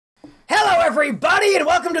everybody, and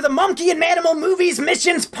welcome to the Mumkey and Manimal Movies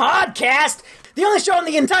Missions Podcast, the only show on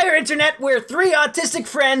the entire internet where three autistic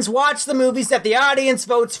friends watch the movies that the audience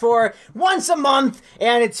votes for once a month,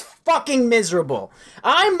 and it's fucking miserable.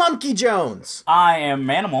 I'm Mumkey Jones. I am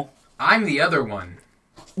Manimal. I'm the other one.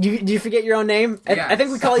 Do you forget your own name? Yes. I think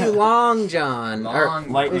we call you Long John.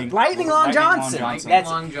 Lightning Long Johnson. Lightning That's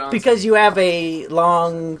Long Johnson. because you have a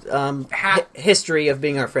long history of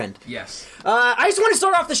being our friend. Yes. I just want to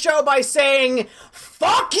start off the show by saying,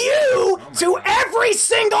 fuck you to every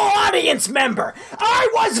single audience member. I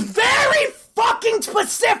was very fucking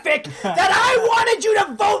specific that I wanted you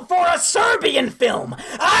to vote for a Serbian film.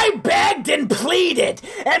 I begged and pleaded.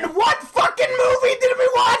 And what fucking movie did we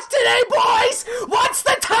watch today, boys? What's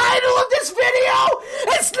the title of this video?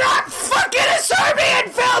 It's not fucking a Serbian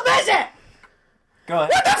film, is it? Go ahead.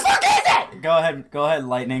 What the fuck is it? Go ahead,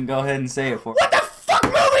 Lightning. Go ahead and say it for me. What the fuck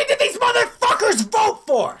movie did these motherfuckers vote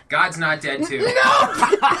for? God's Not Dead 2. No!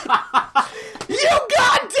 You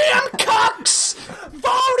goddamn cucks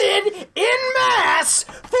voted in mass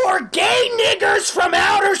for gay niggers from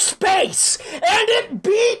outer space, and it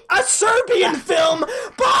beat a Serbian film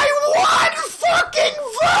by one fucking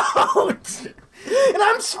vote! And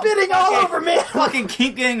I'm spitting all over me. Fucking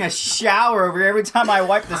keep getting a shower over here every time I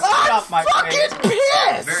wipe the spit off my face. I'm fucking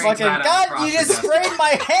pissed! Very Fucking glad I'm God, you just sprayed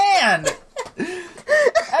my hand!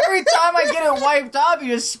 Every time I get it wiped off, he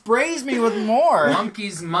just sprays me with more.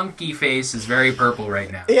 Mumkey's monkey face is very purple right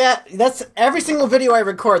now. Yeah, that's every single video I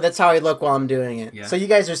record, that's how I look while I'm doing it. Yeah. So you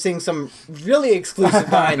guys are seeing some really exclusive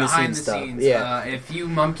behind-the-scenes stuff. Yeah. If you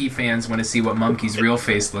monkey fans want to see what Mumkey's real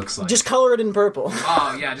face looks like. Just color it in purple.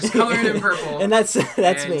 Oh, yeah, just color it in purple. And that's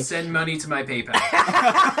and me. Send money to my PayPal.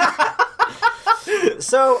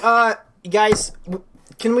 So, guys,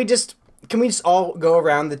 can we just all go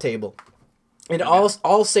around the table and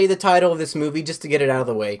all say the title of this movie just to get it out of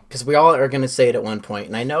the way? Because we all are going to say it at one point.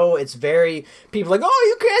 And I know it's very... People are like, oh,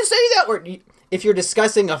 you can't say that word. If you're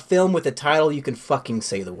discussing a film with a title, you can fucking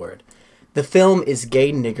say the word. The film is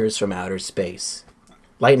Gay Niggers from Outer Space.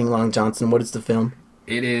 Lightning Long Johnson, what is the film?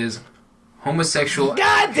 It is homosexual...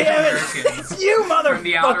 God damn it! You motherfucker! From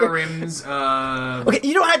the outer rims of... Okay,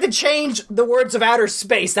 you don't have to change the words of outer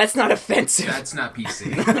space. That's not offensive. That's not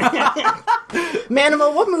PC.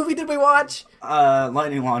 Manimal, what movie did we watch?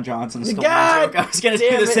 Lightning Long Johnson stole my God joke. I was gonna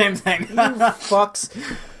damn do the it. same thing. You fucks.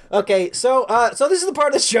 Okay, so this is the part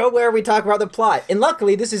of the show where we talk about the plot. And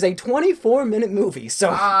luckily, this is a 24-minute movie, so...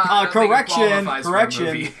 I don't think it qualifies for a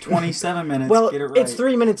movie. 27 minutes. well, Get it right. it's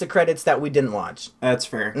 3 minutes of credits that we didn't watch. That's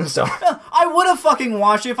fair. So... I would have fucking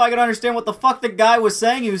watched it if I could understand what the fuck the guy was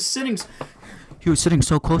saying. He was sitting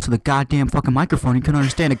so close to the goddamn fucking microphone, he couldn't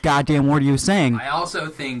understand a goddamn word he was saying. I also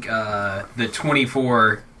think the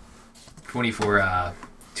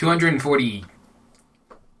 240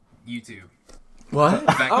 YouTube. What?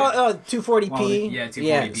 fact Oh, 240p? Yeah, 240p.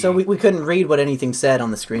 Yeah, so we couldn't read what anything said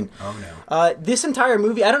on the screen. Oh, no. This entire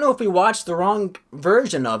movie, I don't know if we watched the wrong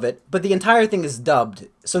version of it, but the entire thing is dubbed.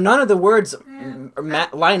 So none of the words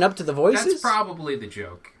line up to the voices? That's probably the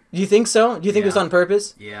joke. Do you think so? Do you think it was Yeah. on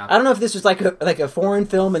purpose? Yeah. I don't know if this was like a foreign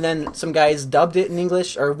film and then some guys dubbed it in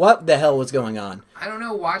English, or what the hell was going on. I don't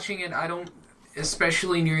know. Watching it,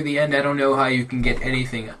 especially near the end, I don't know how you can get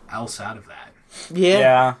anything else out of that.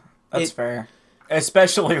 Yeah. That's fair.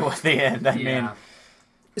 Especially with the end, I mean...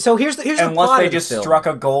 So here's the Unless plot they of the just film. struck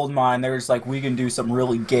a gold mine, they're just like, we can do some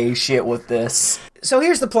really gay shit with this. So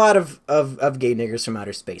here's the plot of Gay Niggers from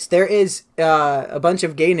Outer Space. There is a bunch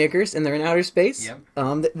of gay niggers, and they're in outer space.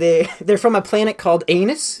 Yep. They're from a planet called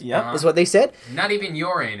Anus, Yep. is what they said. Not even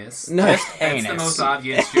your anus. No. That's Anus. the most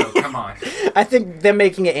obvious joke. Come on. I think them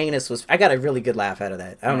making it Anus was... I got a really good laugh out of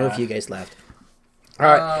that. I don't know if you guys laughed. All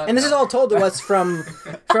right, and this is all told to us from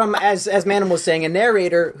as Manimal was saying, a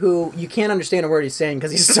narrator who you can't understand a word he's saying because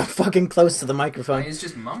he's so fucking close to the microphone. He's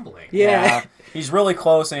just mumbling. Yeah. He's really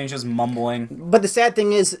close and he's just mumbling. But the sad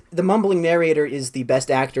thing is, the mumbling narrator is the best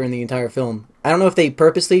actor in the entire film. I don't know if they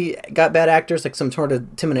purposely got bad actors, like some sort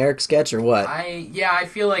of Tim and Eric sketch or what. I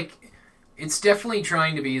feel like it's definitely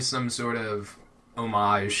trying to be some sort of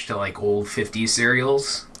homage to like old 50s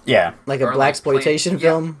serials. Yeah. Like a blaxploitation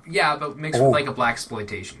film? Yeah, but mixed with like a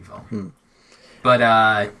blaxploitation film.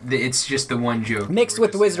 But it's just the one joke. Mixed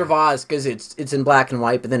with The Wizard of Oz, because it's in black and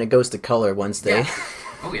white, but then it goes to color once they... Yeah.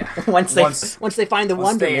 Oh, yeah. once they find the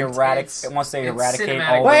wonderment. Once they eradicate cinematic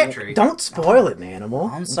all... imagery. Don't spoil it,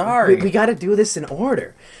 Manimal. I'm sorry. We got to do this in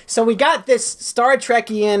order. So we got this Star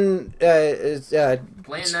Trekian...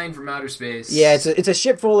 Plan 9 from outer space. Yeah, it's a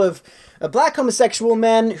ship full of black homosexual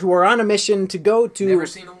men who are on a mission to go to... Never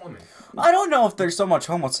seen a woman. I don't know if there's so much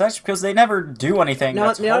homosexual because they never do anything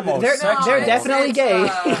that's homosexual. they're definitely gay.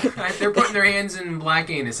 They're putting their hands in black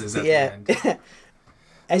anuses at the end.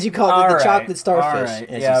 As you call it, the chocolate starfish,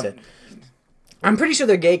 as you said. I'm pretty sure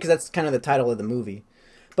they're gay because that's kind of the title of the movie.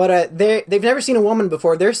 But they've never seen a woman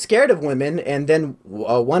before. They're scared of women, and then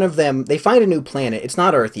one of them, they find a new planet. It's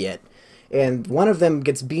not Earth yet. And one of them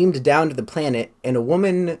gets beamed down to the planet, and a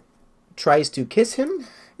woman tries to kiss him.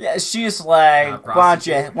 Yeah, she's like, why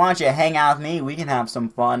don't you hang out with me? We can have some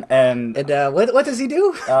fun. And what does he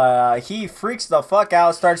do? He freaks the fuck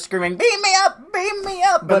out, starts screaming, beam me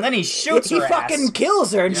up! But then he shoots her He fucking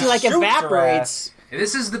kills her, and she like evaporates.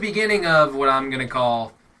 This is the beginning of what I'm gonna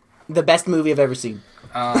call the best movie I've ever seen.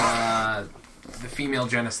 The female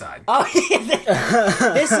genocide. Oh,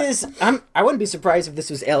 yeah. This is... I wouldn't be surprised if this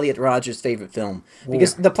was Elliot Rodgers' favorite film.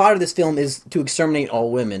 Because the plot of this film is to exterminate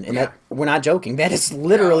all women. And that we're not joking. That is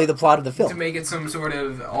literally the plot of the film. To make it some sort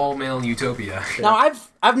of all-male utopia. Now,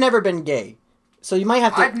 I've never been gay. So you might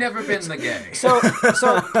have to... I've never been the gay. So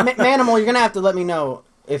Manimal, you're going to have to let me know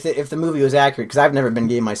if the movie was accurate. Because I've never been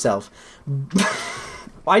gay myself.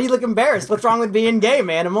 Why do you look embarrassed? What's wrong with being gay,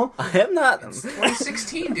 Manimal? I am not. It's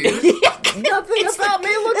 2016, dude. Nothing about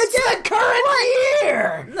me looks It's gay. the current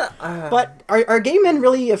year! No, but are gay men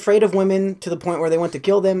really afraid of women to the point where they want to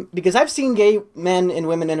kill them? Because I've seen gay men and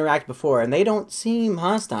women interact before, and they don't seem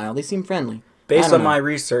hostile. They seem friendly. Based on my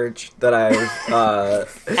research that I've...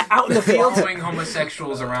 out in the field? Following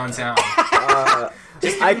homosexuals around town.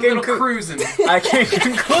 Just I can cruising. I can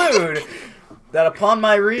conclude that upon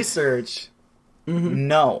my research...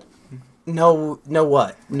 No. No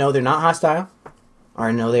what? No, they're not hostile?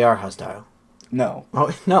 Or no, they are hostile? No.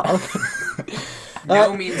 Oh, no. Okay.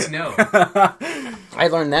 No means no. I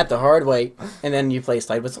learned that the hard way. And then you play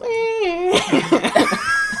slide with... Why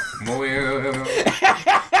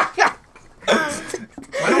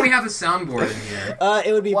don't we have a soundboard in here?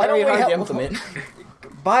 It would be very hard to implement.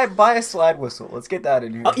 Buy a slide whistle. Let's get that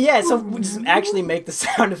in here. Yeah, so we just actually make the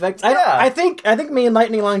sound effects. I think me and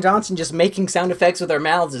Lightning Long Johnson just making sound effects with our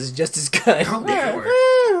mouths is just as good.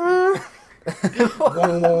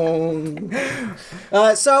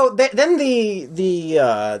 So then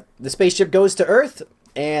the spaceship goes to Earth,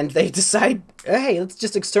 and they decide, hey, let's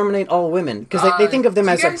just exterminate all women because they think of them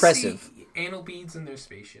as oppressive. See anal beads in their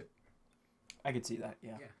spaceship. I could see that.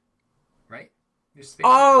 Yeah. Right.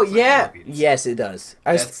 Oh yeah, yes it does.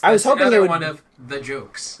 I was hoping it would one of the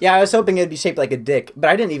jokes. Yeah, I was hoping it'd be shaped like a dick, but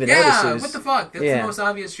I didn't even notice it. What the fuck? That's the most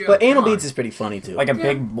obvious joke. But anal beads is pretty funny too. Like a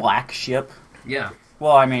big black ship. Yeah.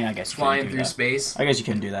 Well, I mean, I guess flying through space. I guess you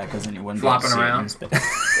couldn't do that because then you wouldn't flopping around.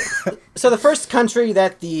 So the first country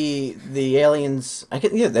that the aliens,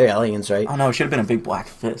 they're aliens, right? Oh no, it should have been a big black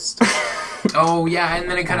fist. Oh yeah,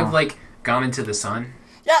 and then it kind of like gone into the sun.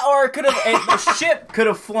 Yeah, or it could have. The ship could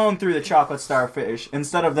have flown through the chocolate starfish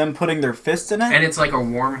instead of them putting their fists in it. And it's like a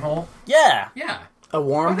wormhole. Yeah. Yeah. A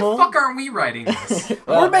wormhole. Why the fuck aren't we writing this?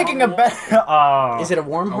 We're making a better. Is it a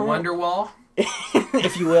wormhole? A wonder wall,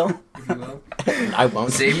 if you will. if you will. I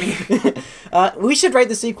won't. Save me. We should write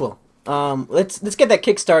the sequel. Let's get that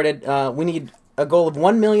kickstarted. We need a goal of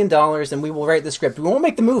 $1 million, and we will write the script. We won't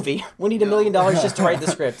make the movie. We need $1 million just to write the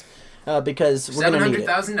script because we're gonna need it.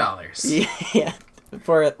 $700,000. Yeah.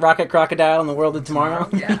 For Rocket Crocodile in the World of Tomorrow.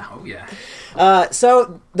 Yeah, oh yeah.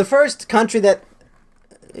 So the first country that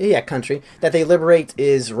they liberate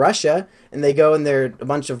is Russia, and they go and they're a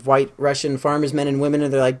bunch of white Russian farmers, men and women,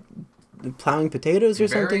 and they're like plowing potatoes or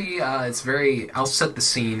something. It's very. I'll set the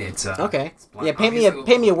scene. It's okay. It's black.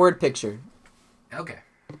 Paint me a word picture. Okay,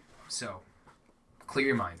 so clear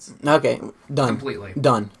your minds. Okay, done. Completely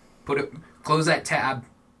done. Close that tab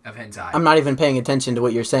of hentai. I'm not even paying attention to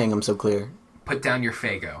what you're saying. I'm so clear. Put down your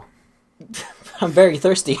Faygo. I'm very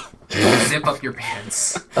thirsty. Zip up your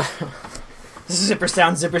pants. Zipper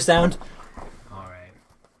sound. Alright.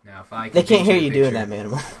 Now, if I can they can't hear you picture, doing that,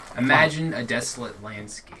 man. Imagine a desolate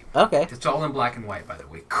landscape. Okay. It's all in black and white, by the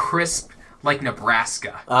way. Crisp, like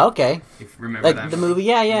Nebraska. Okay. If you remember like that the movie,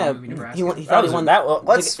 yeah. The movie Nebraska? He thought he won that.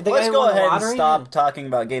 Let's go ahead and stop talking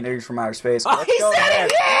about gay niggers from outer space. Oh, he said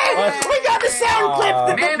it! Yeah! We got the sound clip!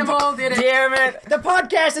 Manimal did it! Damn it! The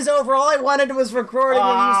podcast is over. All I wanted was recording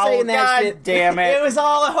of you saying that God shit. Damn it. It was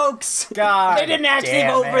all a hoax. God They didn't actually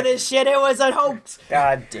vote for this shit. It was a hoax.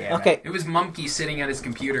 God damn it. Okay. It was Mumkey sitting at his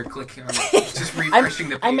computer clicking on it, just refreshing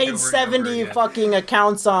the page. I made over 70 over fucking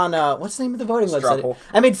accounts on, what's the name of the voting Straw website? poll.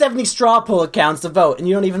 I made 70 straw poll accounts to vote, and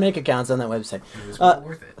you don't even make accounts on that website. It was well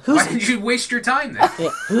worth it. Why did you waste your time then? Yeah.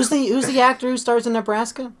 Who's the actor who stars in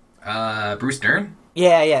Nebraska? Bruce Dern?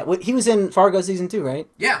 Yeah. He was in Fargo season 2, right?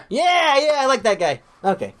 Yeah. Yeah, I like that guy.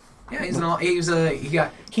 Okay. Yeah, he's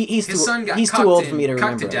He's his too, son got he's cucked too old for me to cucked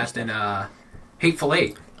remember. to death in Hateful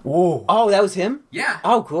Eight. Whoa. Oh, that was him? Yeah.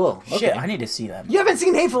 Oh, cool. Shit, Okay. I need to see that. You haven't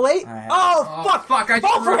seen Hateful Eight? I haven't. Oh, fuck! I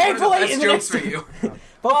Vote for Hateful Eight in the jokes next. for you. Vote for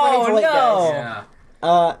Oh, Hateful Eight, no. guys.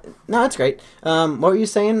 Yeah. No, that's great. What were you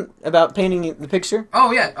saying about painting the picture?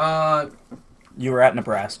 Oh yeah. You were at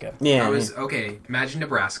Nebraska. Yeah. I was okay. Imagine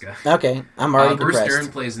Nebraska. Okay, I'm already Bruce depressed.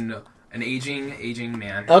 Dern plays an aging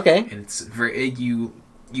man. Okay. And it's very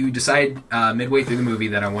you decide midway through the movie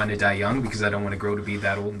that I want to die young because I don't want to grow to be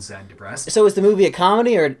that old and sad and depressed. So is the movie a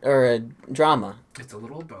comedy or a drama? It's a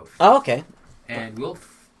little of both. Oh, okay. And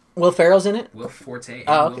Will Ferrell's in it? Will Forte and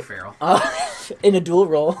Oh, okay. Will Ferrell In a dual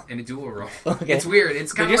role. in a dual role. Okay. It's weird.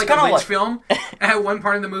 It's kind of just like a kinda Lynch film. At one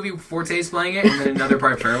part of the movie, Forte's playing it, and then another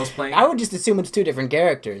part, Ferrell's playing it. I would just assume it's two different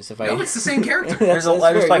characters. If I No, it's the same character. There's That's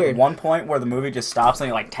just very like weird. one point where the movie just stops and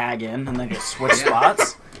they like tag in and then just switch Yeah.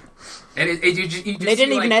 spots. And you just They didn't see,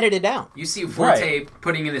 even like, edit it out. You see Forte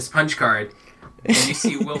putting in his punch card, and you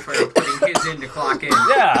see Will Ferrell putting his in to clock in.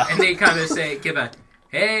 Yeah. And they kind of give a,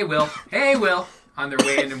 hey, Will, on their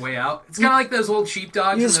way in and way out. It's kind of like those old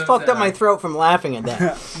sheepdogs. You and just those, fucked up my throat from laughing at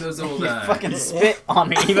that. Those old, Fucking spit on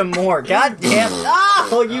me even more. God damn.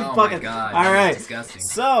 Oh, you oh fucking. my God. All right. Disgusting.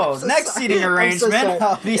 So, next sorry. seating I'm so arrangement, sorry.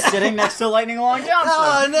 I'll be sitting next to Lightning Long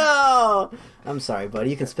Johnson. Oh no! I'm sorry,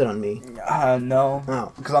 buddy. You can spit on me. No.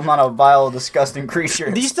 Oh. Because I'm not a vile, disgusting creature.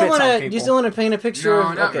 Do that you still spits on want to? Do people. you still want to paint a picture? No,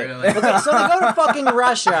 of, not okay. really. Okay, so they go to fucking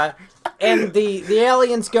Russia, and the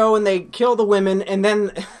aliens go and they kill the women, and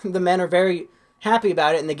then the men are very happy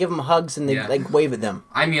about it, and they give them hugs and they Yeah. like wave at them.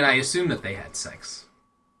 I mean, I assume that they had sex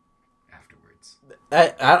afterwards.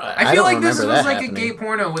 I feel don't like this was remember that like a happening. gay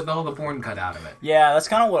porno with all the porn cut out of it. Yeah, that's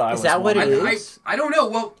kind of what I was Is that what it wondering. is? I don't know.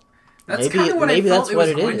 Well, that's Maybe- kind of what I maybe felt that's it what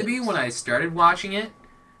was it going is. to be when I started watching it.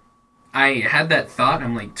 I had that thought.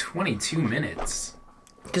 I'm like 22 minutes.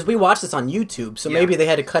 Because we watched this on YouTube, so Yeah. maybe they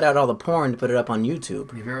had to cut out all the porn to put it up on YouTube.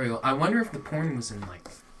 I wonder if the porn was in like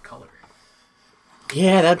color,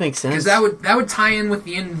 Yeah, that makes sense. because that would tie in with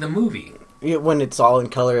the end of the movie. Yeah, when it's all in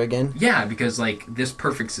color again. Yeah, because like this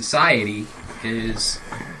perfect society is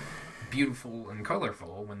beautiful and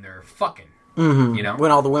colorful when they're fucking. Mm-hmm. You know,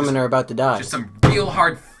 When all the women are about to die. just some real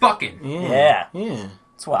hard fucking. Yeah. Yeah. Yeah.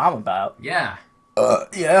 That's what I'm about. Yeah,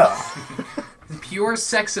 Yeah. pure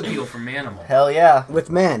sex appeal from Manimal. Hell yeah. With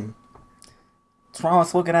men. What's wrong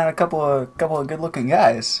with looking at a couple of good-looking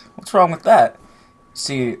guys? What's wrong with that?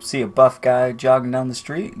 See a buff guy jogging down the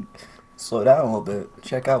street? Slow down a little bit.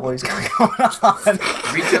 Check out what he's got going on.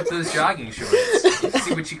 Reach up those jogging shorts.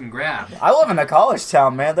 See what you can grab. I live in a college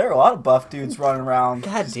town, man. There are a lot of buff dudes running around.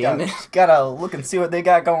 God Just damn gotta, it. Gotta look and see what they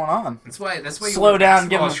got going on. That's why you Slow wear down,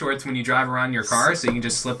 basketball give 'em- shorts when you drive around your car, so you can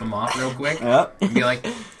just slip them off real quick. Yep. And be like,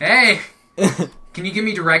 "Hey, can you give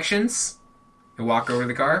me directions?" And walk over to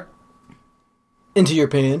the car, Into your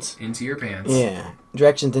pants. into your pants. Yeah.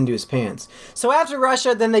 Directions into his pants. So after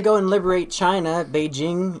Russia, then they go and liberate China.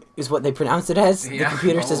 Beijing is what they pronounce it as. Yeah. The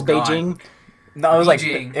computer Oh, says God. Beijing. No, it was like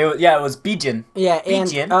Beijing. it was Beijing. Yeah, and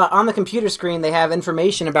Beijing. on the computer screen they have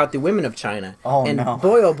information about the women of China. Oh, and no.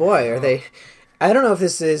 boy, oh boy, are they... I don't know if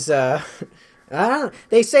this is... I don't.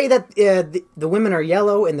 They say that the women are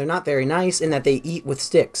yellow and they're not very nice, and that they eat with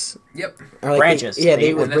sticks. Yep. Or like Branches. They They eat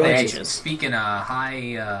eat with And then they branches. speak in a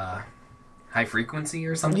high frequency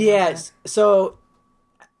or something. Yes. So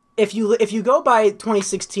if you go by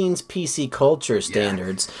 2016's PC culture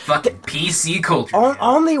standards, Fucking PC culture. man.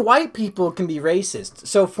 only white people can be racist.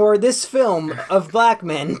 So for this film of black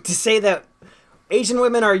men to say that Asian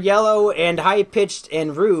women are yellow and high pitched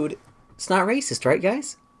and rude, it's not racist, right,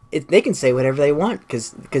 guys? They can say whatever they want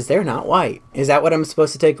because they're not white. Is that what I'm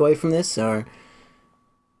supposed to take away from this, or?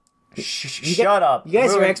 Shut up. You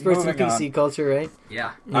guys are Moving- experts in moving PC culture, right?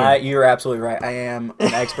 Yeah. You're absolutely right. I am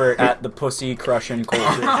an expert at the pussy crushing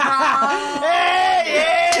culture. Yeah!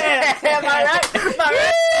 Am I right? Am I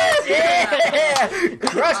right? Yeah!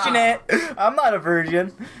 Crushing it. I'm not a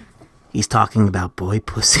virgin. He's talking about boy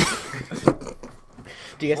pussy.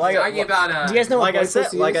 Do you guys, Like- Talking about do you guys know what Like boy I said,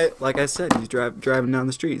 pussy like is? I said, he's driving down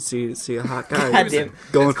the street, see a hot guy, God damn.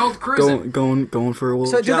 going It's called cruising. going for a little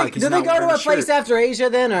So do jog. they, He's do they not go to wearing a place shirt. after Asia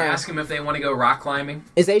then, or ask them if they want to go rock climbing.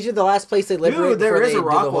 is Asia the last place they liberate? Dude, there before is they a do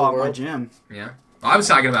rock the whole wall at my world? gym. Yeah. Well, I was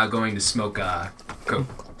talking about going to smoke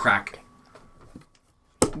crack.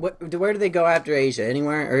 Where do they go after Asia?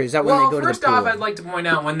 Anywhere, or is that when Well, they go to first the pool? off, I'd like to point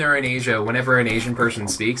out when they're in Asia, whenever an Asian person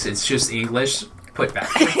speaks, it's just English put back.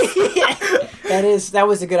 That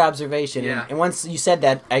was a good observation. Yeah. And once you said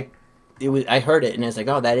that, I heard it and I was like,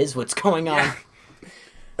 oh, that is what's going on. Yeah.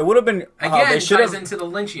 It would have been Again, they should ties have. into the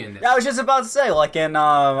Lynchianness. I was just about to say, like in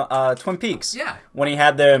Twin Peaks. Yeah. When he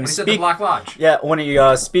had them When he said speak. the Black Lodge. Yeah, when he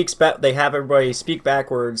speaks back, they have everybody speak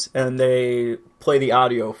backwards, and they play the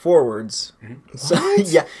audio forwards. Mm-hmm. So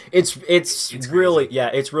yeah, it's really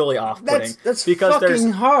it's really off-putting. That's because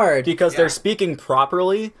fucking hard. because they're speaking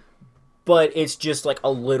properly, but it's just like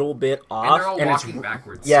a little bit off, And they're all it's walking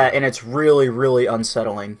backwards. yeah, and it's really really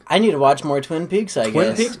unsettling. I need to watch more Twin Peaks, I Twin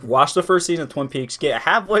guess. Peaks. Watch the first season of Twin Peaks. Get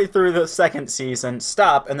halfway through the second season.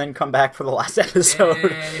 Stop, and then come back for the last episode.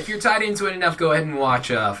 And if you're tied into it enough, go ahead and watch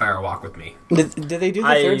Fire Walk with Me. Did they do the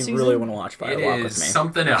I third season? really want to watch Fire It Walk is with Me.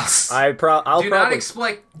 something else. I'll do not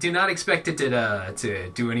probably expect it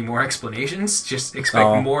to do any more explanations. Just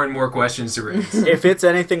expect more and more questions to raise. if it's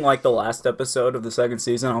anything like the last episode of the second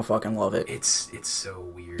season, I'll fucking love it. It's so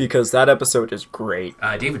weird. Because that episode is great.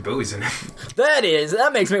 David Bowie's in it. That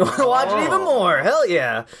makes me want to watch it even more. Hell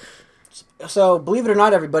yeah. So, believe it or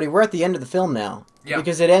not, everybody, we're at the end of the film now. Yeah.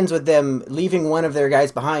 Because it ends with them leaving one of their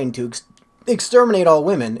guys behind to exterminate all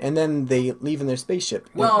women, and then they leave in their spaceship.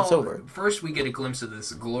 It's over. Well, first we get a glimpse of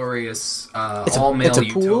this glorious It's all-male a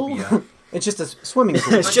pool? utopia. It's just a swimming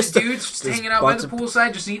pool. It's just dudes just hanging out by the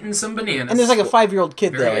poolside, just eating some bananas. And there's like a 5-year-old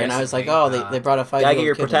kid Very there, and I was like, innocently, they brought a 5-year-old Gotta kid. get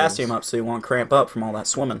your in potassium this. up so you won't cramp up from all that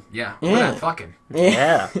swimming. Yeah. Yeah. Or that fucking.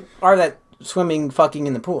 Yeah. Or that swimming fucking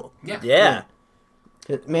in the pool. Yeah. Yeah.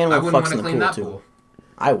 Man I will wouldn't fucks want to in the clean pool, that too. pool.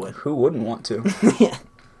 I would. Who wouldn't want to? Yeah.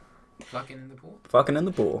 Fucking in the pool. Fucking in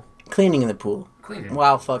the pool. Cleaning in the pool. Cleaning.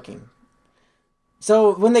 While fucking.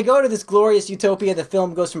 So, when they go to this glorious utopia, the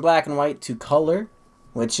film goes from black and white to color,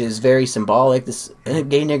 which is very symbolic. This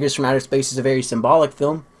Gay Niggers from Outer Space is a very symbolic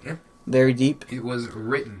film. Yeah. Very deep. It was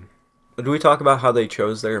written. Do we talk about how they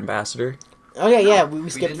chose their ambassador? Oh, yeah, we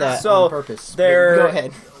skipped did not. that So, on purpose. they're- Go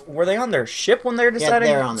ahead. Were they on their ship when they're deciding?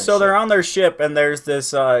 they're on their so ship. they're on their ship, and there's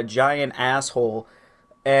this giant asshole,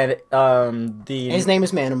 and His name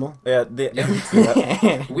is Manimal. yeah,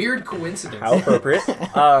 yeah, Weird coincidence. how appropriate.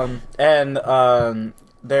 And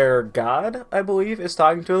their god, I believe, is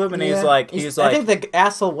talking to them, and he's Yeah. like, I think the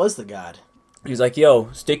asshole was the god. he's like, yo,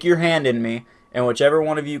 stick your hand in me, and whichever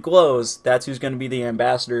one of you glows, that's who's going to be the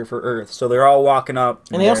ambassador for Earth. So they're all walking up,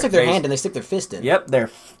 And they don't stick their hand in, they stick their fist in. Yep, they're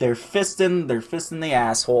fisting the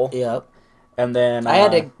asshole. Yep. And then I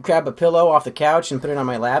had to grab a pillow off the couch and put it on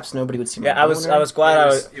my lap so nobody would see my I was boner.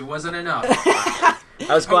 glad It wasn't enough.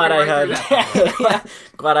 I was glad I Right had through that.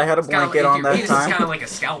 glad I had a blanket on that It's time. kind of like a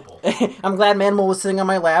scalpel. I'm glad Manimal was sitting on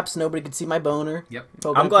my lap so nobody could see my boner. Yep.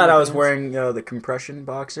 I'm glad I was wearing the compression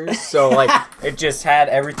boxers, so like it just had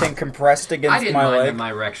everything compressed I against didn't my mind that leg. my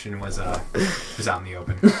erection was out in the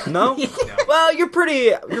open. No, No. well, you're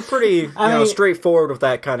pretty I mean- straightforward with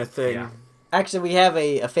that kind of thing. Yeah. Actually, we have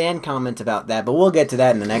a fan comment about that, but we'll get to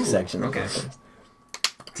that in the next section. Okay.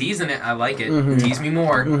 Teasing it, I like it. Mm-hmm. Tease me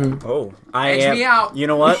more Oh, I Edge am. me out. You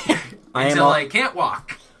know what? I am until all, I can't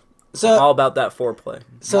walk. So, all about that foreplay.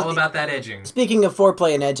 so All about that edging. speaking of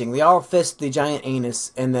foreplay and edging, they all fist the giant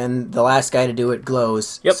anus, and then the last guy to do it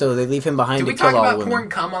glows. Yep. So they leave him behind Did to we kill talk all about women. pouring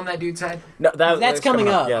cum on that dude's head? No, That's coming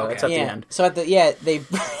up. Yeah, Okay. that's at the Yeah. end. So they.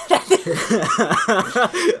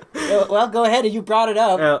 Well, go ahead. You brought it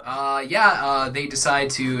up. They decide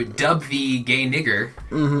to dub the gay nigger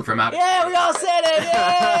from out. Yeah, we all said it.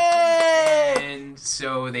 Yay! And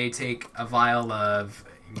so they take a vial of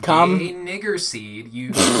Cum? gay nigger seed.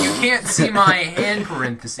 You can't see my hand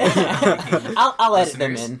parentheses. I'll edit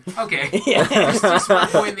them Listeners. in. Okay. Yeah. Just this one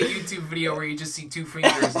point in the YouTube video where you just see two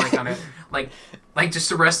fingers like on a like just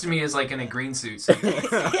the rest of me is like in a green suit. So you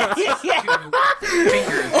Yeah. two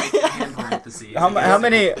fingers with hand parentheses. How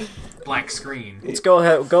many? Black screen. Let's go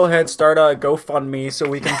ahead, start a GoFundMe so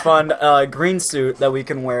we can fund a green suit that we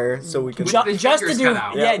can wear so we can. Ju- the Just to fingers do, cut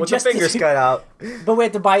out. yeah, with just the fingers to, cut out. But we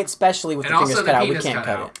have to buy it specially with And the fingers also cut the out. We penis can't cut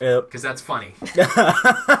cut out. Yep. Because that's funny.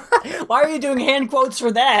 it. Why are you doing hand quotes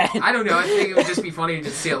for that? I don't know. I think it would just be funny to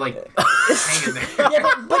just see it like hanging there.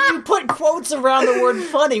 Yeah, but you put quotes around the word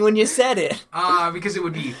funny when you said it. Because it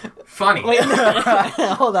would be funny. Wait,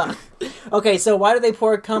 hold on. Okay, so why do they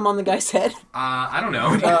pour cum on the guy's head? I don't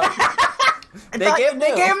know. They gave him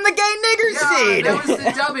the gay nigger Yeah, seed. that was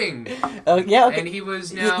the dubbing. Yeah, okay. And he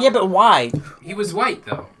was now. Yeah, but why? He was white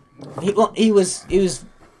though. He was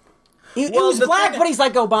Well, the black, thing- but he's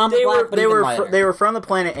like Obama black, but even lighter. they were from the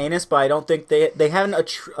planet Anus, but I don't think they haven't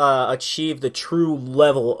achieved the true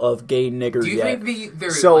level of gay nigger Do you yet. think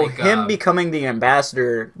they're So like, him becoming the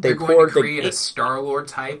ambassador, they they're going to poured create the a Star-Lord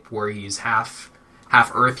type where he's half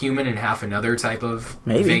Earth human and half another type of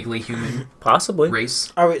Maybe. vaguely human possibly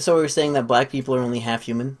race? So we're saying that black people are only half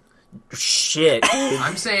human? shit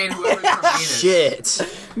I'm saying whoever's from Anus. shit.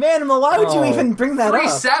 Manimal, why would you Oh. even bring that up?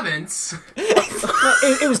 3/7.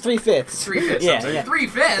 It was 3/5. 3/5. Yeah, I'm sorry. yeah.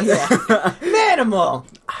 3/5. Manimal!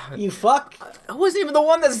 You fuck. I wasn't even the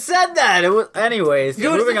one that said that. It was, anyways, It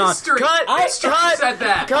was moving on. history. Cut. History said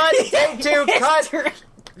that. Cut. Take 2. Cut.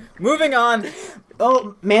 Moving on.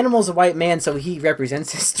 Oh, Manimal's a white man, so he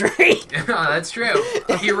represents history. Oh, that's true.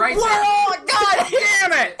 He writes it. Whoa! God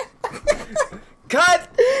damn it!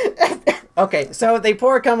 Cut. Okay, so they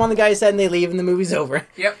pour cum on the guy's head and they leave, and the movie's over.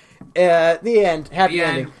 Yep. The end. Happy The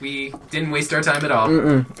ending. end. We didn't waste our time at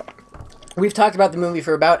all. We've talked about the movie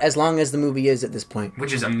for about as long as the movie is at this point.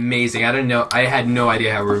 Which is amazing. I didn't know. I had no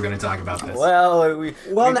idea how we were going to talk about this. Well, we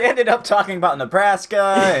ended up talking about Nebraska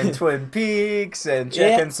and Twin Peaks and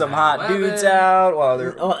checking some hot dudes out while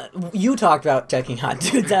they're... You talked about checking hot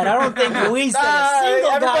dudes out. I don't think we said a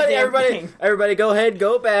single goddamn thing. Everybody, go ahead,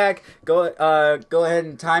 go back, go ahead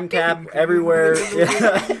and time cap everywhere.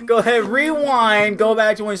 Go ahead, rewind, go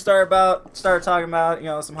back to when we start talking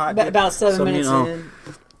about some hot dudes. About 7 minutes in.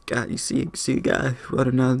 God, you see a guy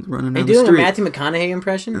running down Are the you doing street. a Matthew McConaughey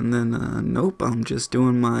impression? And then, nope, I'm just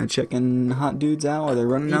doing my checking hot dudes out while they're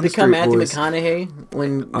running down the street, You become Matthew boys. McConaughey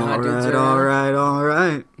when hot dudes are around? All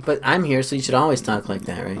right. But I'm here, so you should always talk like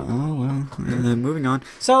that, right? Oh, well, moving on.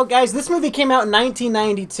 So, guys, this movie came out in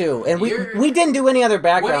 1992, and we didn't do any other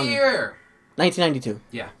background. What year? 1992.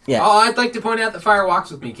 Yeah. Yeah. Oh, I'd like to point out that Fire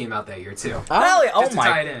Walks With Me came out that year, too. Really? Oh, Just to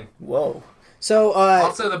tie it in. Whoa. So,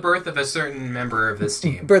 Also, the birth of a certain member of this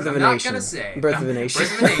team. Birth of a I'm Nation. not going to say. Birth of a Nation.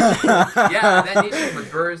 Birth of a Nation. Yeah, that nation was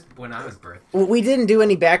birthed when I was birthed. we didn't do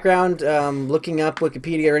any background looking up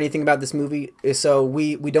Wikipedia or anything about this movie, so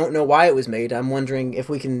we don't know why it was made. I'm wondering if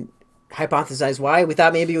we can hypothesize why. We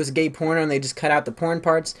thought maybe it was a gay porno and they just cut out the porn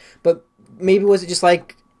parts, but maybe was it just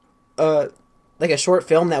like a short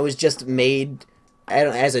film that was just made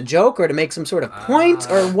as a joke or to make some sort of point,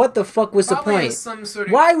 or what the fuck was the point? Some sort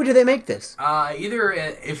of, Why did they make this? Either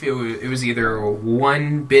if it was either a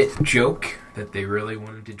one-bit joke that they really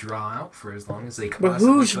wanted to draw out for as long as they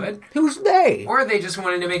possibly could. Who's they? Or they just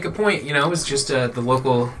wanted to make a point. It was just the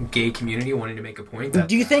local gay community wanted to make a point. That,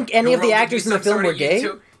 Do you think any of the actors in the film were gay?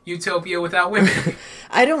 Utopia without women.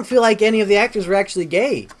 I don't feel like any of the actors were actually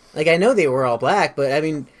gay. Like, I know they were all black, but I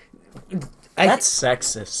mean... That's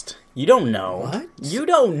sexist. You don't know. What? You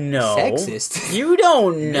don't know. Sexist. You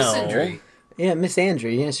don't know. Miss Andre. Yeah, Miss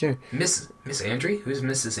Andre. Yeah, sure. Miss Andre? Who's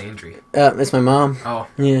Mrs. Andre? That's my mom. Oh.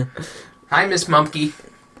 Yeah. Hi, Miss Mumkey.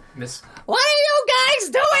 Miss... What are you guys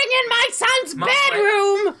doing in my son's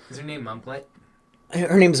bedroom? Is her name Mumplet?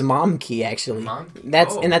 Her name's Mumkey, actually. Mumkey?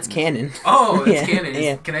 And that's canon. Oh, it's canon.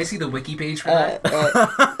 Yeah. Can I see the wiki page for that?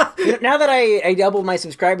 Now that I doubled my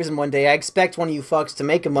subscribers in one day, I expect one of you fucks to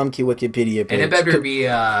make a Mumkey Wikipedia page. And it better be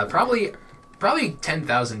probably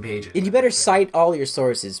 10,000 pages. And you better cite all your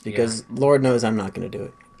sources, because Lord knows I'm not going to do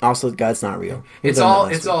it. Also, God's not real. It's all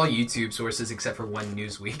YouTube sources except for one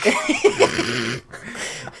Newsweek.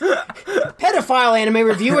 Pedophile anime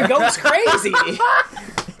reviewer goes crazy.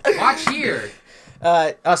 Watch here.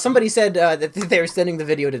 Somebody said that they were sending the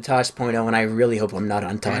video to Tosh.0, and I really hope I'm not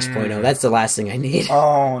on Tosh.0. That's the last thing I need.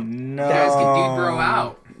 Oh, no. Guys, can dude grow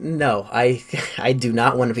out? No, I do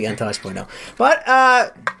not want to be on Tosh.0. But,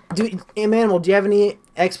 Manimal, do you have any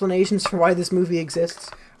explanations for why this movie exists?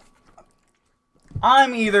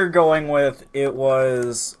 I'm either going with it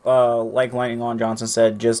was, like Lightning Long Johnson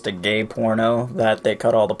said, just a gay porno that they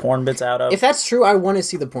cut all the porn bits out of. If that's true, I want to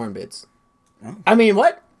see the porn bits. Oh. I mean,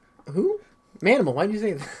 what? Who? Manimal, why'd you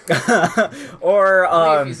say that? Or,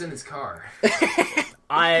 Only if he's in his car.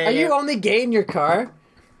 Are you only gay in your car?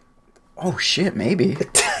 Oh, shit, maybe.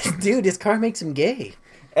 Dude, his car makes him gay.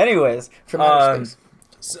 Anyways, from outer space.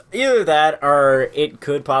 So either that, or it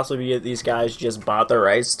could possibly be that these guys just bought the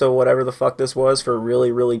rights to whatever the fuck this was for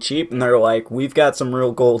really, really cheap, and they're like, we've got some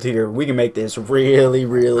real gold here. We can make this really,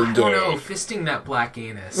 really gay. I don't know, fisting that black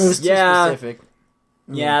anus. It was too specific.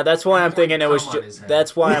 Yeah, that's why I'm thinking it was.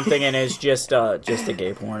 That's why I'm thinking it's just a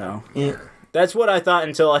gay porno. Yeah. That's what I thought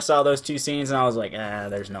until I saw those two scenes, and I was like,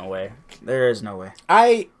 there's no way. There is no way.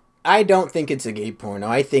 I don't think it's a gay porno.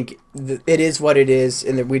 I think it is what it is,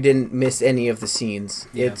 and that we didn't miss any of the scenes.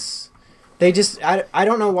 Yeah. I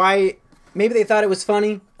don't know why. Maybe they thought it was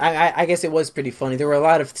funny. I guess it was pretty funny. There were a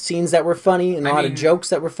lot of scenes that were funny and a lot of jokes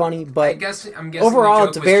that were funny, but I'm guessing overall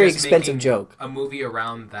it's a very expensive joke. A movie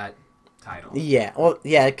around that title. Yeah, well,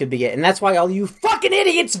 yeah, it could be it. And that's why all you fucking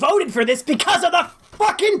idiots voted for this, because of the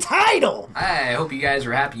fucking title! I hope you guys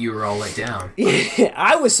were happy you were all let down. Yeah,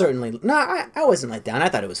 I was certainly... No, I wasn't let down. I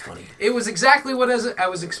thought it was funny. It was exactly what I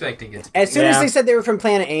was expecting it to be. As soon as they said they were from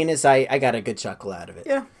Planet Anus, I got a good chuckle out of it.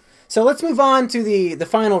 Yeah. So let's move on to the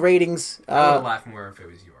final ratings. I would laugh more if it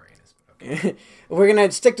was your anus. We're going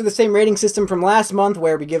to stick to the same rating system from last month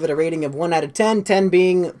where we give it a rating of 1 out of 10, 10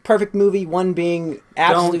 being perfect movie, 1 being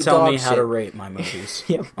absolute Don't tell dog me how shit. to rate my movies.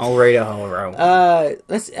 Yep. I'll rate a whole row. I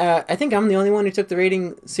think I'm the only one who took the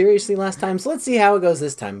rating seriously last time, so let's see how it goes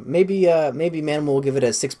this time. Maybe Manimal will give it a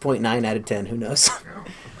 6.9 out of 10. Who knows?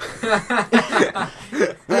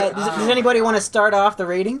 Does anybody want to start off the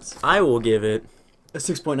ratings? I will give it A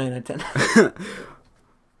 6.9 out of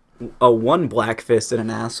 10. a 1 black fist and an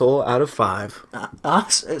asshole out of 5.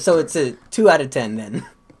 So it's a 2 out of 10 then.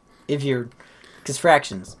 If you're... Because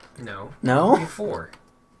fractions. No. No? Be a 4.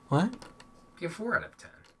 What? Be a 4 out of 10.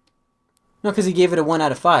 No, because he gave it a 1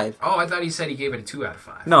 out of 5. Oh, I thought he said he gave it a 2 out of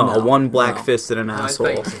 5. No, No. a 1 black No. fist and an I asshole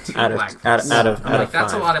thought you said 2 out of black out, fists. out of I'm out like, of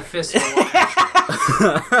that's 5. a lot of fists for one action.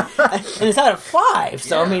 And it's out of 5,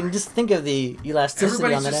 so I Yeah. mean, just think of the elasticity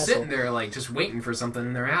on Everybody's that just asshole. sitting there, like, just waiting for something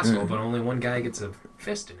in their asshole, but only one guy gets a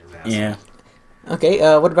fist in his asshole. Yeah. Okay,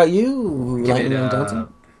 what about you, Give Lightning it, Johnson?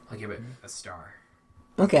 I'll give it a star.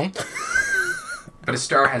 Okay. But a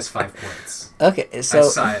star has 5 points. Okay, so...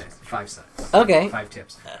 5 sides. Okay. 5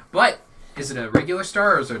 tips. But, is it a regular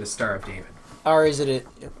star or is it a Star of David? Or is it a...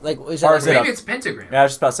 Like, is Or that is like it Maybe a- it's a pentagram. Yeah, I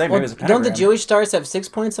was just about to say, maybe it's a don't pentagram. the Jewish stars have 6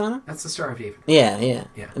 points on them? That's the Star of David. Yeah, yeah.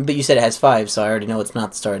 Yeah. But you said it has 5, so I already know it's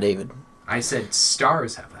not the Star of David. I said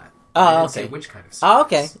stars have that. Oh, I didn't okay. say which kind of stars. Oh,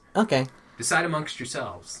 okay. Okay. Decide amongst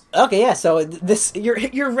yourselves. Okay, yeah, so this your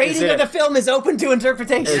rating it of the film is open to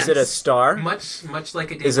interpretation. Is it a star? Much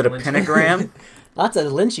like a David Is it a Lynch pentagram? Lots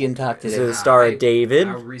of Lynchian talk Is today. it a Star of I David?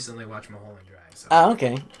 recently watched Mulholland Drive. So. Oh,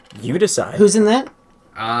 okay. You decide. Who's in that?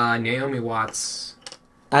 Naomi Watts.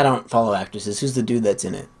 I don't follow actresses. Who's the dude that's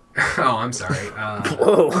in it? Oh, I'm sorry.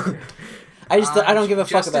 Whoa. I don't give a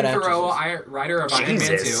fuck Justin about Theroux, actresses. writer of Iron Man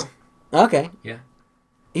Jesus. 2. Okay. Yeah.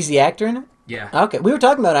 He's the actor in it? Yeah. Okay. We were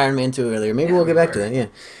talking about Iron Man 2 earlier. Maybe Yeah, we'll get we back were. to that, yeah.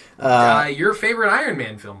 Your favorite Iron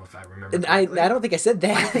Man film, if I remember I correctly. don't think I said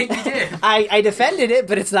that. I think you did. I defended it,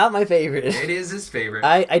 but it's not my favorite. It is his favorite.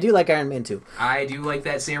 I do like Iron Man 2. I do like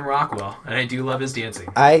that Sam Rockwell, and I do love his dancing.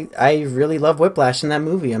 I really love Whiplash in that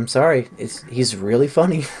movie. I'm sorry. He's really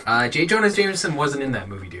funny. J. Jonah Jameson wasn't in that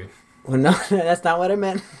movie, dude. Well, no, that's not what I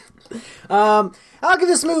meant. I'll give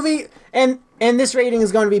this movie, and this rating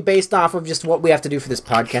is going to be based off of just what we have to do for this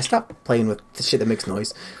podcast. Stop playing with the shit that makes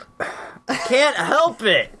noise. Can't help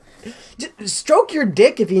it. Just stroke your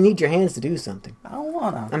dick if you need your hands to do something. I don't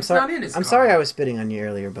wanna. I'm not sorry. in his I'm car. sorry I was spitting on you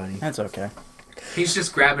earlier, buddy. That's okay. He's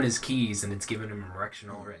just grabbing his keys, and it's giving him an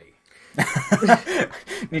erection already.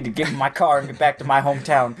 Need to get in my car and get back to my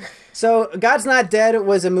hometown. So, God's Not Dead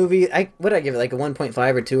was a movie. What did I give it? Like a 1.5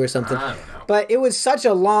 or 2 or something. I don't know. But it was such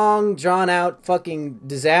a long, drawn-out fucking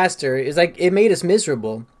disaster. It's like it made us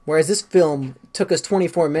miserable. Whereas this film took us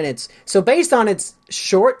 24 minutes. So based on its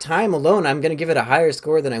short time alone, I'm going to give it a higher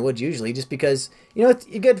score than I would usually. Just because, it's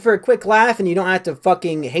good for a quick laugh and you don't have to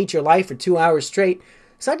fucking hate your life for 2 hours straight.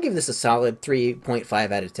 So I'd give this a solid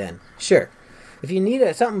 3.5 out of 10. Sure. If you need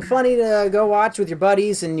something funny to go watch with your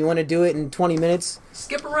buddies and you want to do it in 20 minutes...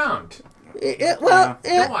 Skip around. Don't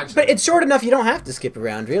watch but it. it's short enough you don't have to skip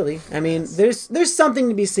around, really. I mean, there's something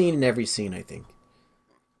to be seen in every scene, I think.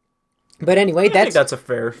 But anyway, I think that's a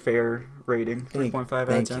fair rating. 3.5 out of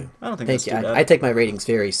Thank 10. you. I don't think Thank that's you. too bad. I take my ratings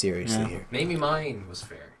very seriously Yeah. here. Maybe mine was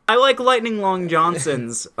fair. I like Lightning Long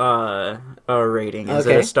Johnson's rating. Is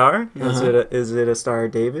Okay. it a star? Uh-huh. Is it a Star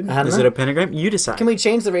of David? I don't Is know. it a pentagram? You decide. Can we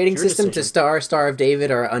change the rating Your system to decision. Star of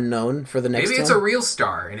David, or unknown for the next Maybe one? it's a real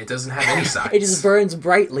star, and it doesn't have any sides. It just burns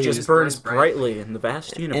brightly, just just burns burns brightly in the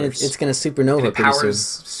vast and universe? it's going to supernova And it pretty powers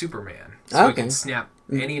soon. Superman, so Okay. it can snap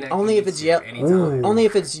any night. Only he if needs it's to, yellow. anytime. Only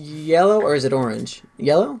if it's yellow, or is it orange?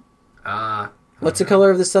 Yellow. What's the Uh-huh.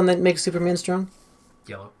 color of the sun that makes Superman strong?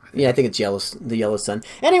 Yellow. Yeah, I think it's yellow. The yellow sun.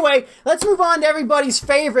 Anyway, let's move on to everybody's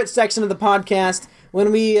favorite section of the podcast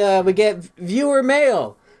when we get viewer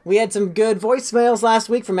mail. We had some good voicemails last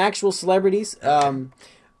week from actual celebrities.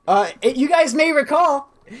 You guys may recall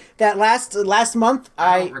that last month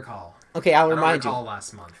I don't recall. Okay, I'll I don't remind recall you.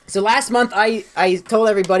 last month. So last month I told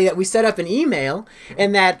everybody that we set up an email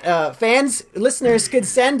and that listeners could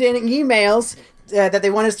send in emails that they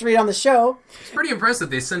want us to read on the show. It's pretty impressive.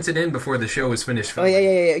 They sent it in before the show was finished Oh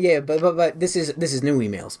filming. yeah. But this is new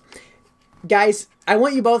emails. Guys, I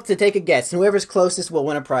want you both to take a guess, and whoever's closest will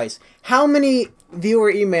win a prize. How many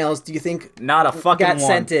viewer emails do you think Not a fucking got one.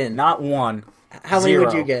 sent in? Not one. How many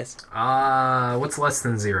would Zero. you guess? What's less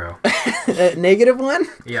than 0? -1?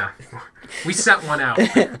 Yeah. We sent one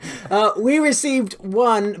out. We received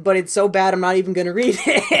one, but it's so bad I'm not even going to read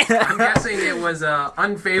it. I'm guessing it was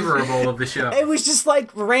unfavorable of the show. It was just like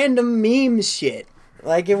random meme shit.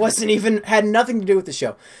 Like it wasn't even had nothing to do with the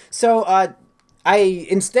show. So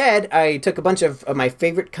I took a bunch of my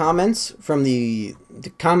favorite comments from the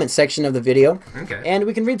comment section of the video. Okay. And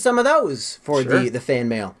we can read some of those for the fan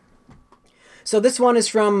mail. So this one is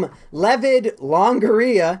from Levid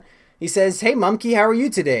Longoria. He says, "Hey Mumkey, how are you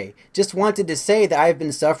today? Just wanted to say that I've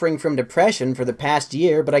been suffering from depression for the past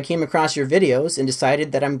year, but I came across your videos and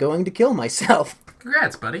decided that I'm going to kill myself."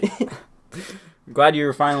 Congrats, buddy. I'm glad you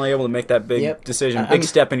were finally able to make that big decision, big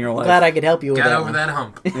step in your life. Glad I could help you with Got that over one. that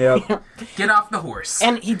hump. Yep. Get off the horse.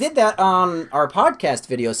 And he did that on our podcast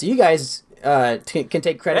video, so you guys can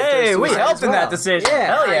take credit for Hey, we suicide helped as in well. that decision. Yeah.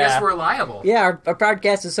 Hell I yeah. guess we're liable. Yeah, our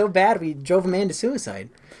podcast is so bad we drove a man to suicide.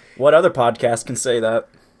 What other podcast can say that?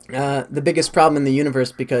 The biggest problem in the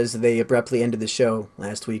universe because they abruptly ended the show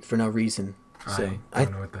last week for no reason. So I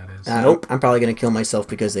don't know what that is. Nope. I'm probably going to kill myself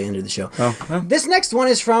because they ended the show. Oh. This next one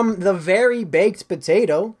is from The Very Baked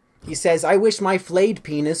Potato. He says, "I wish my flayed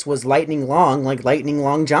penis was lightning long like Lightning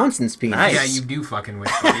Long Johnson's penis." Nice. Yeah, you do fucking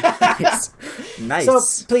wish, buddy. Nice. So,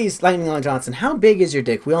 please, Lightning Long Johnson, how big is your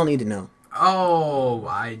dick? We all need to know. Oh,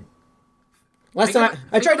 Last time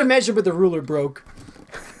I tried to measure, but the ruler broke.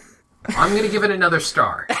 I'm going to give it another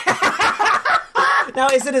star. Now,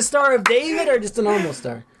 is it a Star of David or just a normal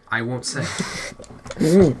star? I won't say.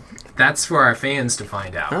 That's for our fans to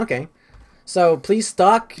find out. Okay. So please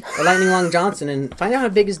stalk Lightning Long Johnson and find out how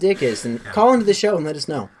big his dick is, and call into the show and let us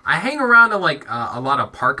know. I hang around at a lot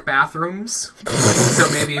of park bathrooms, so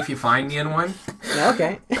maybe if you find me in one.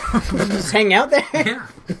 Okay. Just hang out there? Yeah.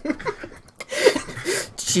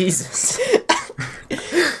 Jesus.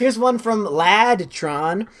 Here's one from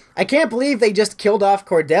Ladtron. "I can't believe they just killed off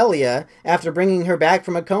Cordelia after bringing her back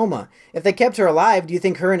from a coma. If they kept her alive, do you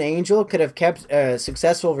think her and Angel could have kept a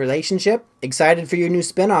successful relationship? Excited for your new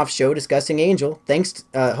spin-off show discussing Angel. Thanks.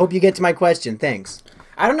 Hope you get to my question. Thanks."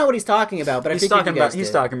 I don't know what he's talking about, but He's I think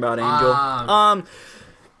talking about Angel.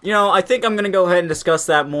 You know, I think I'm going to go ahead and discuss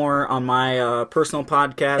that more on my personal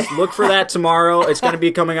podcast. Look for that tomorrow. It's going to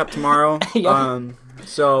be coming up tomorrow.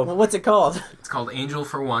 Well, what's it called? It's called Angel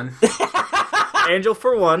for One. Angel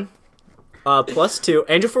for One, plus two.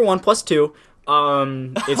 Angel for One plus two.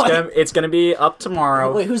 It's gonna be up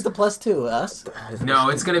tomorrow. Wait, who's the plus two? Us? No,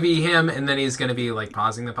 it's going to be him, and then he's going to be,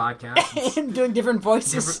 pausing the podcast. And doing different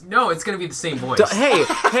voices? No, it's going to be the same voice. Hey!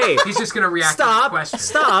 He's just going to react to the question.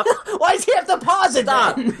 Stop! Why does he have to pause it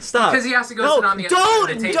then? Stop! Because he has to go sit on the other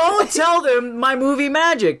side of the table. Don't tell them my movie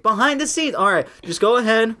magic behind the scenes. All right, just go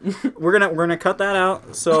ahead. We're gonna cut that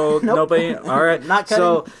out. So nobody. All right, Not cutting.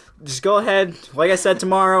 So just go ahead. Like I said,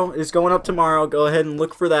 tomorrow it's going up tomorrow. Go ahead and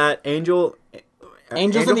look for that. Angels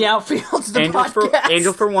in the Outfield.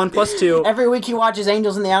 Angel for One plus two. Every week he watches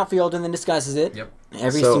Angels in the Outfield and then discusses it. Yep.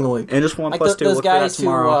 Every single week. Angels for One Like plus two. those Look for that guys who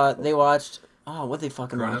tomorrow. they watched. Oh, what they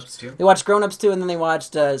fucking Grown-Ups watched? 2? They watched Grown Ups 2, and then they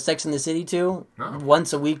watched Sex and the City 2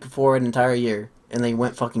 once a week for an entire year, and they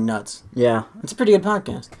went fucking nuts. Yeah. It's a pretty good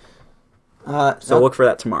podcast. So look for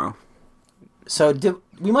that tomorrow. So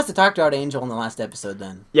we must have talked about Angel in the last episode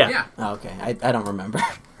then. Yeah. Oh, okay, I don't remember.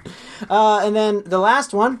 And then the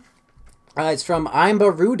last one, it's from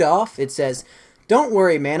Imba Rudolph. It says, "Don't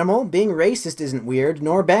worry, Manimal. Being racist isn't weird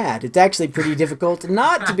nor bad. It's actually pretty difficult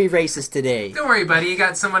not to be racist today. Don't worry, buddy. You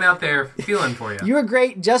got someone out there feeling for you. You are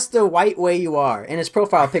great just the white way you are." And his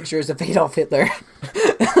profile picture is of Adolf Hitler.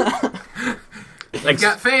 You've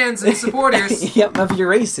got fans and supporters. Yep, of your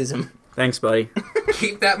racism. Thanks, buddy.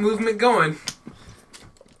 Keep that movement going.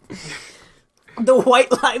 The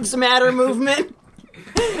White Lives Matter movement.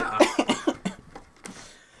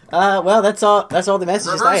 Well, that's all the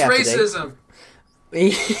messages I Reverse have racism.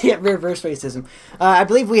 today. Yeah, reverse racism. I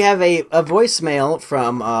believe we have a voicemail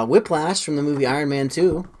from Whiplash from the movie Iron Man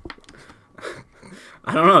 2.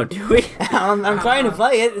 I don't know. Do we? I'm trying to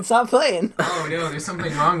play it. It's not playing. Oh no, there's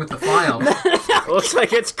something wrong with the file. Looks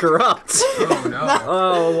like it's corrupt. Oh no.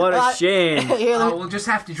 Oh, what a shame. Here, let me- We'll just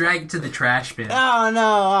have to drag it to the trash bin. Oh no!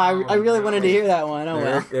 I really wanted to hear that one. Oh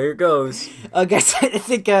well. There it goes. I guess I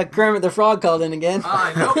think Kermit the Frog called in again.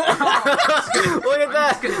 Nope. Look at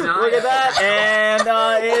that. Look at that. And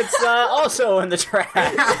it's also in the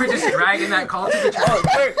trash. We're just dragging that call to the trash.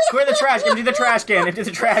 Oh, clear the trash can. Empty the trash can. Empty the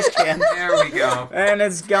trash can. There we go. And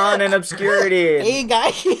it's gone in obscurity. Hey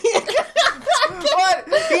guys. What?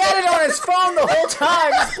 He had it on his phone the whole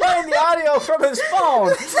time. He's playing the audio from his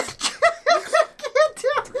phone.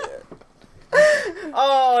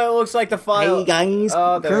 Oh, it looks like the file. Hey guys,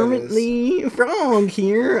 Oh, there it Kermit is. the Frog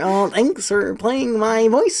here. Thanks for playing my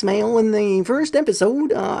voicemail in the first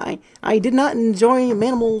episode. I did not enjoy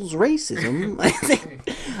Manimal's racism.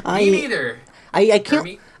 Me neither. I can't.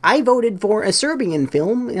 Kermit. I voted for a Serbian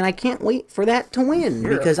film, and I can't wait for that to win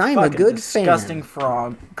because I'm a good disgusting fan.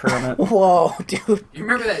 frog, Kermit. Whoa, dude. You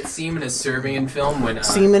remember that scene in a Serbian film when...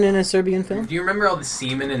 Semen in a Serbian film? Do you remember all the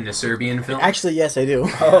semen in the Serbian film? Actually, yes, I do.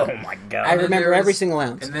 Oh my god. I remember every single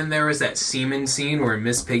ounce. And then there was that semen scene where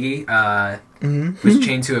Miss Piggy was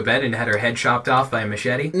chained to a bed and had her head chopped off by a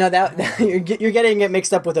machete. No, that you're getting it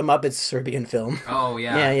mixed up with a Muppets Serbian film. Oh,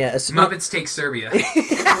 yeah. Yeah. Muppets Take Serbia.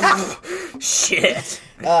 Shit.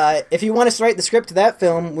 If you want us to write the script to that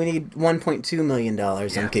film, we need $1.2 million on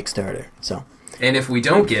Kickstarter. So, and if we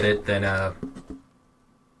don't get it, then I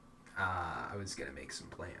was gonna make some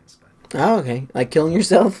plans, but okay, like killing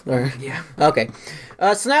yourself, or yeah. Okay.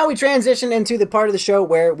 So now we transition into the part of the show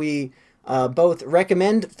where we both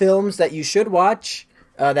recommend films that you should watch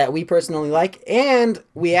that we personally like, and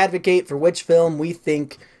we advocate for which film we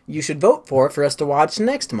think you should vote for us to watch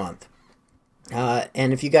next month.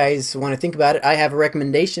 And if you guys want to think about it, I have a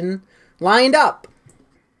recommendation lined up.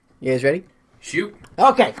 You guys ready? Shoot,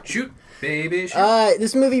 Okay. shoot, baby, shoot.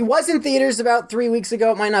 This movie was in theaters about 3 weeks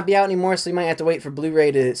ago. It might not be out anymore, so you might have to wait for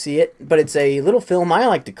Blu-ray to see it. But it's a little film I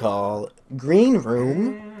like to call Green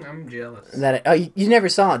Room. I'm jealous. You never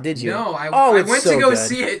saw it, did you? No, I it's went so to go good.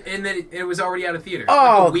 see it, and then it was already out of theater. Oh,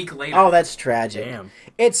 like a week later. Oh, that's tragic. Damn.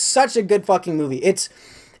 It's such a good fucking movie. It's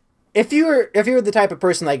if you were the type of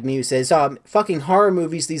person like me who says, fucking horror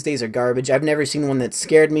movies these days are garbage. I've never seen one that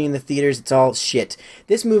scared me in the theaters. It's all shit.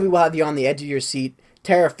 This movie will have you on the edge of your seat,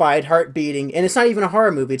 terrified, heart beating, and it's not even a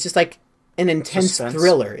horror movie. It's just like an intense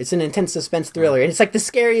thriller. It's an intense suspense thriller, and it's like the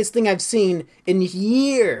scariest thing I've seen in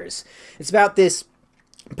years. It's about this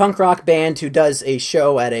punk rock band who does a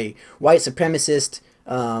show at a white supremacist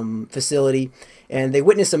facility, and they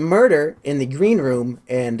witness a murder in the green room,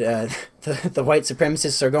 and the white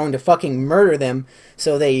supremacists are going to fucking murder them.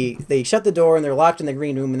 So they shut the door and they're locked in the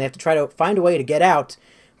green room, and they have to try to find a way to get out,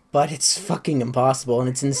 but it's fucking impossible, and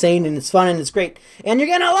it's insane, and it's fun, and it's great, and you're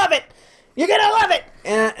gonna love it. You're gonna love it.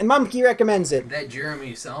 And Mumkey recommends it. That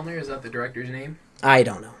Jeremy Sellner, is that the director's name? I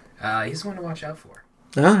don't know. He's one to watch out for.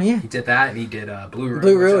 Oh yeah. He did that, and he did Blue Ruin.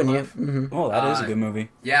 Blue which I Ruin, yeah. love. Mm-hmm. Oh, that is a good movie.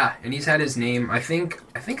 Yeah, and he's had his name. I think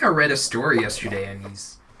I read a story yesterday, and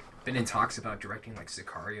he's been in talks about directing like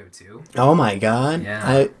Sicario too. Oh my god.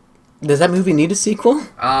 Yeah. Does that movie need a sequel?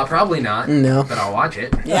 Probably not. No. But I'll watch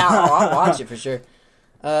it. Yeah, I'll watch it for sure.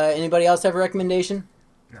 Anybody else have a recommendation?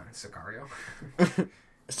 No, it's Sicario.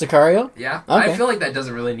 Sicario? Yeah, Okay. I feel like that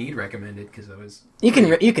doesn't really need recommended because I was. You can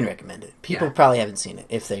recommend it. People Yeah. probably haven't seen it.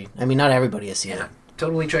 Not everybody has seen Yeah, it.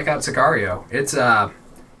 totally check out Sicario.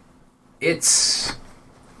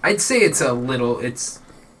 I'd say it's a little. It's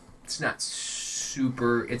not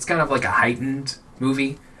super. It's kind of like a heightened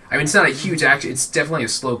movie. I mean, it's not a huge action. It's definitely a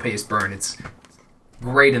slow-paced burn. It's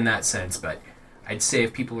great in that sense, but I'd say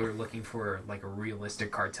if people are looking for like a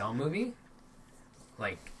realistic cartel movie,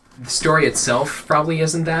 like the story itself probably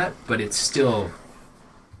isn't that, but it's still.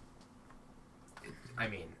 I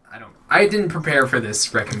mean, I didn't prepare for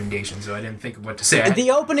this recommendation, so I didn't think of what to say.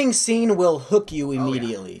 The opening scene will hook you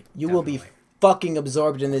immediately. You will be Definitely. fucking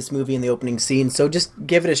absorbed in this movie in the opening scene, so just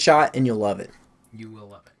give it a shot and you'll love it. You will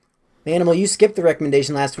love it. Manimal, you skipped the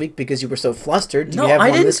recommendation last week because you were so flustered. Do No, you have I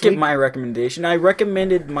one didn't this skip week? my recommendation. I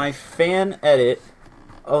recommended my fan edit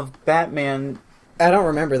of Batman. I don't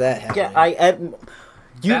remember that happening. Yeah,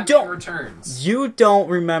 you Batman Returns. You don't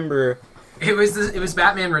remember. It was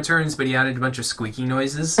Batman Returns, but he added a bunch of squeaky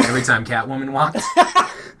noises every time Catwoman walked.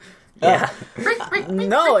 Yeah.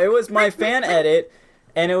 No, it was my fan edit,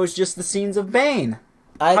 and it was just the scenes of Bane.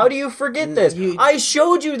 How do you forget this? I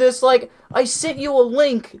showed you this, like, I sent you a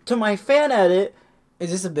link to my fan edit.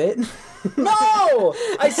 Is this a bit? No!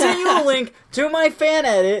 I sent you a link to my fan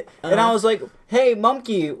edit, and I was like, hey,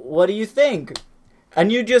 Mumkey, what do you think? And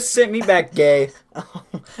you just sent me back gay.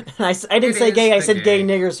 I didn't say gay, I said gay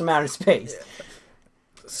niggers from outer space.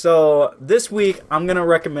 So, this week, I'm gonna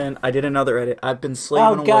recommend, I did another edit. I've been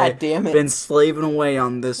slaving away. God damn it. Been slaving away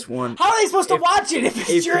on this one. How are they supposed to watch it if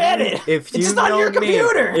it's your edit? If it's you just on know your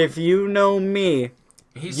computer. Me, if you know me,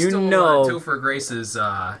 He you stole know. Topher Grace's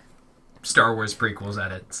Star Wars prequels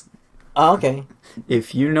edits. Oh, okay.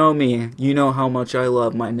 If you know me, you know how much I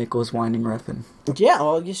love my Nicholas Winding Refn. Yeah,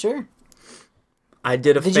 well, you sure? I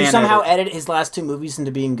did a Did fan you somehow edit. edit his last two movies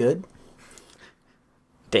into being good?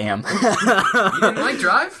 Damn. You didn't like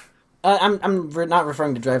Drive? not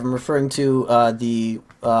referring to Drive. I'm referring to the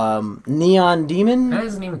Neon Demon. That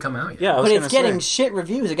hasn't even come out yet. Yeah, But it's getting shit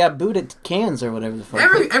reviews. It got booed at Cannes or whatever the fuck.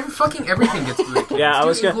 Everything gets booed at Cannes. Yeah, I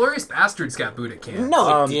was Dude, Inglourious Bastards got booed at Cannes.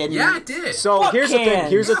 No, it didn't. Yeah, it did. So Fuck here's the thing. Cannes.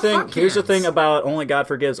 Here's the Yeah, thing. fuck Here's the thing Cannes. about Only God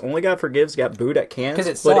Forgives. Only God Forgives got booed at Cannes 'Cause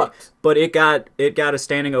it sucked. But it got a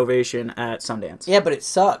standing ovation at Sundance. Yeah, but it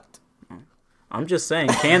sucked. I'm just saying,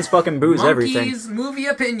 Cannes fucking boos everything. Monkey's movie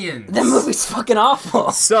opinions. That movie's fucking awful.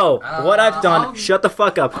 So what I've done. Shut the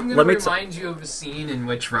fuck up. I'm Let gonna me. remind you of a scene in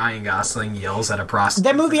which Ryan Gosling yells at a prostitute.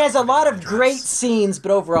 That movie for has a not lot wearing of a great dress. scenes,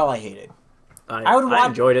 but overall I hate it. I would I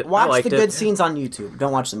enjoyed it. I Watch liked the it. good scenes on YouTube.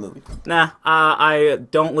 Don't watch the movie. Nah, I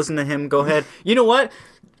don't listen to him. Go ahead. You know what?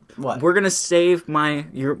 What? We're gonna save my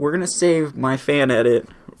fan edit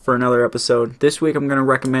for another episode. This week I'm gonna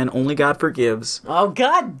recommend Only God Forgives. Oh,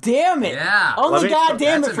 god damn it! Yeah. Only God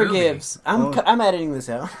damn it That's a movie. forgives. I'm editing this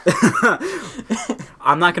out.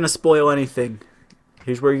 I'm not gonna spoil anything.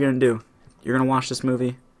 Here's what you're gonna do. You're gonna watch this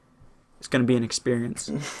movie. It's gonna be an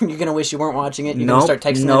experience. You're gonna wish you weren't watching it. You're gonna start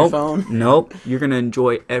texting on your phone. Nope. You're gonna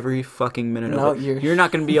enjoy every fucking minute No, of it. You're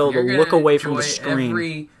not gonna be able to You're gonna look away from the enjoy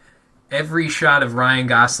screen. Every shot of Ryan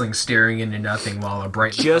Gosling staring into nothing while a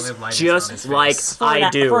bright colored light is on his Just like face. I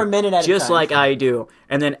do. For a minute at a Just time. like I do.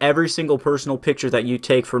 And then every single personal picture that you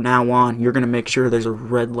take from now on, you're going to make sure there's a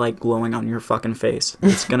red light glowing on your fucking face.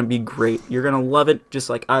 It's going to be great. You're going to love it just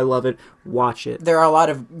like I love it. Watch it. There are a lot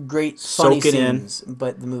of great funny Soak it in. scenes,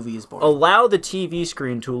 but the movie is boring. Allow the TV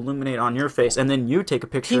screen to illuminate on your face, and then you take a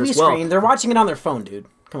picture TV as well. screen, they're watching it on their phone, dude.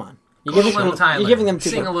 Come on. Go to Little Thailand. You're giving them too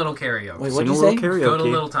Sing much. a little karaoke. Wait, Sing what'd a you little say? karaoke. Go to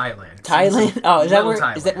Little Thailand. Thailand? Oh, is that Little where?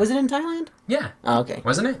 Thailand. Was it in Thailand? Yeah. Oh, okay.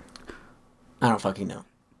 Wasn't it? I don't fucking know.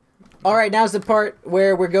 All right, now's the part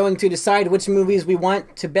where we're going to decide which movies we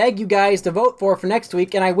want to beg you guys to vote for next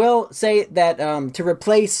week. And I will say that to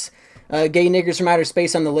replace Gay Niggers from Outer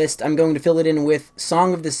Space on the list, I'm going to fill it in with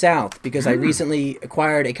Song of the South because I recently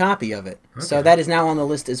acquired a copy of it. So that is now on the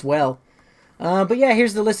list as well. But yeah,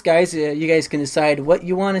 here's the list, guys. You guys can decide what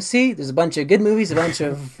you want to see. There's a bunch of good movies, a bunch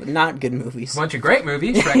of not good movies. A bunch of great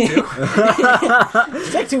movies. Shrek 2.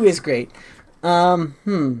 Shrek 2 is great.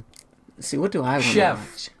 Let's see, what do I want to Chef.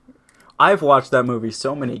 watch? I've watched that movie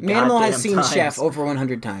so many Manimal goddamn has seen times. Chef over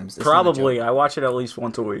 100 times. That's not a Probably. joke. I watch it at least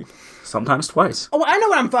once a week. Sometimes twice. Oh, I know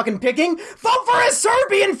what I'm fucking picking. Vote for a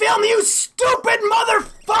Serbian film, you stupid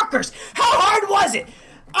motherfuckers! How hard was it?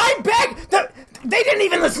 I beg. They didn't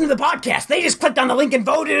even listen to the podcast. They just clicked on the link and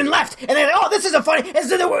voted and left. And they're like, oh, this is a funny. This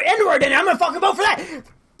is the N-word in it. I'm gonna fucking vote for that.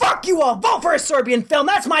 Fuck you all. Vote for a Serbian film.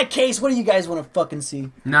 That's my case. What do you guys want to fucking see?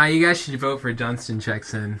 Nah, you guys should vote for Dunstan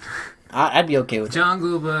Checks In. I'd be okay with that.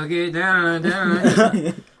 Jungle Boogie down,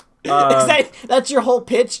 down. That's your whole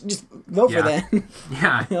pitch? Just vote for Yeah. that.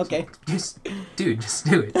 Yeah. Okay. Just do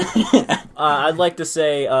it. I'd like to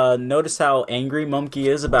say, notice how angry Mumkey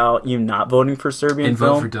is about you not voting for Serbian And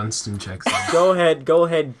film. vote for Dunstan Checks In. Go ahead,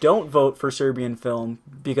 don't vote for Serbian film,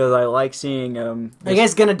 because I like seeing, Are you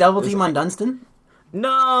guys gonna double team on Dunstan?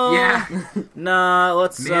 No! Yeah. Nah,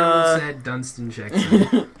 let's, Manimal said Dunstan Checks In.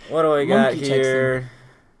 what do I got Mumkey checks here?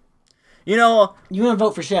 You know, You want to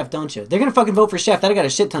vote for Chef, don't you? They're gonna fucking vote for Chef. That got a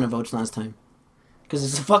shit ton of votes last time. Because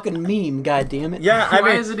it's a fucking meme, god damn it. yeah, I Why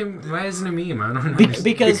mean, isn't it a meme? I don't know. Because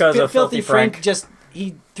Because of Filthy Filthy Frank Frank. just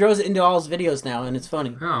he throws it into all his videos now, and it's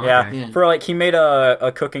funny. Oh, yeah, okay. Yeah. for like, he made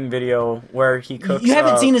a cooking video where he cooks. You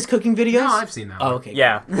haven't seen his cooking videos? No, I've seen that one. Oh, okay.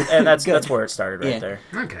 Yeah, and that's Good. where it started right Yeah. there.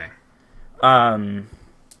 Okay. I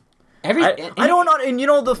don't know, and you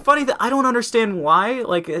know the funny thing, I don't understand why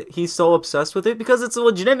like he's so obsessed with it, because it's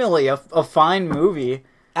legitimately a fine movie.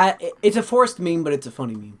 It's a forced meme, but it's a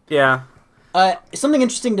funny meme. Yeah, Something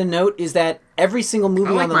interesting to note is that I every single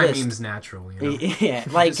movie like on the my list. memes natural, you know. Yeah,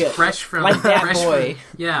 like Just fresh from like that fresh boy. From,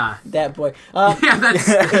 yeah. That boy. Yeah,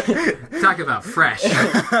 that's talk about fresh.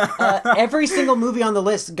 Every single movie on the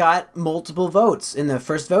list got multiple votes in the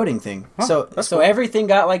first voting thing. So cool. everything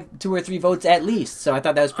got like 2 or 3 votes at least. So I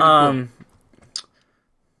thought that was pretty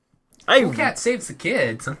cool. Cool Cat Saves the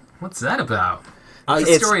Kids. What's that about? What's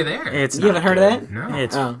the it's- story there? It's You haven't heard of that?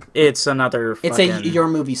 No. It's another. It's Fucking, a your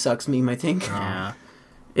movie sucks meme, I think. Yeah,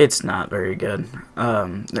 it's not very good.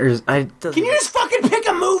 Can you just fucking pick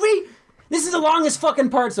a movie? This is the longest fucking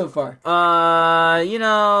part so far. You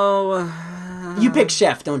know. You pick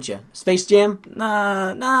Chef, don't you? Space Jam?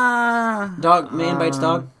 Nah. Dog, Man Bites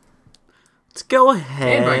Dog? Let's go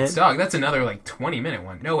ahead. Man Bites Dog. That's another like 20-minute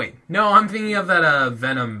one. No, wait. No, I'm thinking of that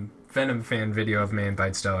Venom fan video of Man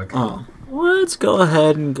Bites Dog. Oh, Let's go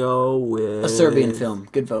ahead and go with a Serbian film.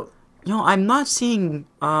 Good vote. I'm not seeing.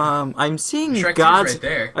 I'm seeing Shrek 2's God's. right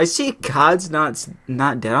there. I see God's not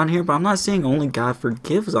dead on here, but I'm not seeing Only God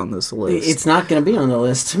Forgives on this list. It's not going to be on the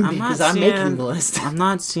list because I'm making the list. I'm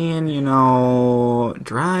not seeing,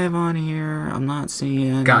 Drive on here. I'm not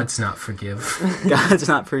seeing. God's not forgive. God's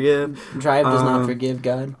not forgive. Drive does not forgive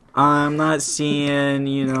God. I'm not seeing,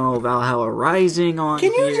 Valhalla Rising on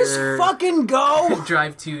Can here. you just fucking go?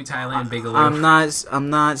 Drive to Thailand, Bigelow. I'm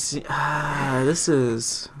not seeing. This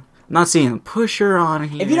is. I'm not seeing Pusher on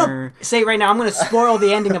here. If you don't say it right now, I'm going to spoil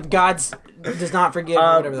the ending of God's does not forgive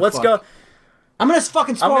or whatever the let's fuck. go. I'm going to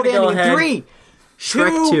fucking spoil the ending in 3,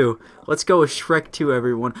 Shrek 2. Let's go with Shrek 2,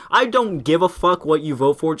 everyone. I don't give a fuck what you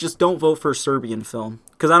vote for. Just don't vote for a Serbian film.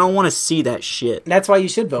 Because I don't want to see that shit. That's why you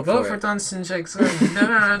should vote for it. Dunstan Checks. I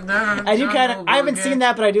haven't seen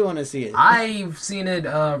that, but I do want to see it. I've seen it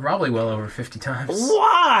probably well over 50 times.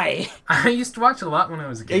 Why? I used to watch it a lot when I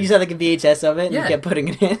was a kid. You saw like a VHS of it and Yeah. you kept putting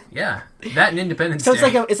it in? Yeah, that and Independence So Day.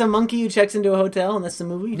 it's like it's a monkey who checks into a hotel and that's the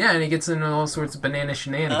movie? Yeah, and he gets into all sorts of banana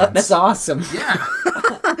shenanigans. That's awesome. Yeah.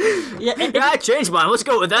 Yeah, and I changed mine. Let's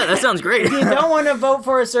go with that. That sounds great. if you don't want to vote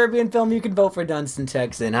for a Serbian film, you can vote for Dunstan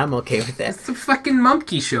Checks In. I'm okay with that. It's the fucking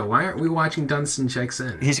Mumkey show. Why aren't we watching Dunstan Checks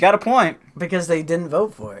In? He's got a point. Because they didn't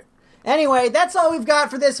vote for it. Anyway, that's all we've got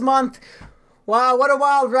for this month. Wow, what a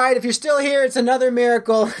wild ride. If you're still here, it's another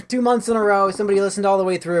miracle. 2 months in a row. Somebody listened all the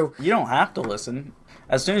way through. You don't have to listen.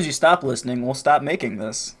 As soon as you stop listening, we'll stop making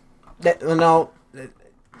this. No,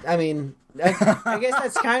 I mean, I guess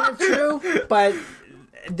that's kind of true, but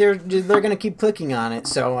they're going to keep clicking on it,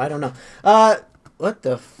 so I don't know. What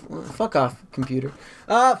the fuck off, computer.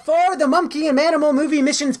 For the Mumkey and Manimal Movie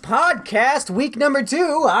Missions podcast, week number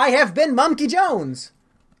 2, I have been Mumkey Jones.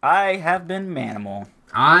 I have been Manimal.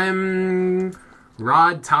 I'm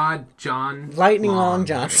Rod Todd John Lightning Long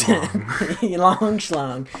Johnson. Long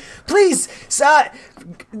schlong. Please,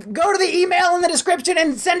 go to the email in the description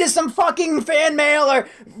and send us some fucking fan mail or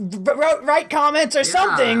write comments or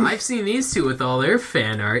something. I've seen these two with all their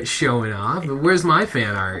fan art showing off, but where's my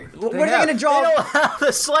fan art? What are they going to draw? They don't have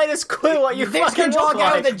the slightest clue what you They're just going fucking to draw a look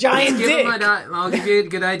guy like. with a giant dick. I'll give you a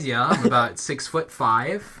good idea. I'm about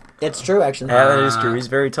 6'5". It's true, actually. Yeah, that is true. He's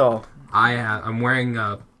very tall. I'm wearing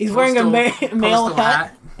a. He's wearing a male postal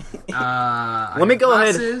hat. Let me go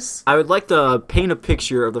ahead. I would like to paint a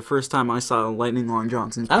picture of the first time I saw Lightning Long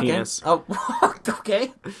Johnson's penis. Oh,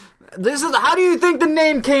 okay. This is how do you think the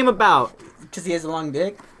name came about? Because he has a long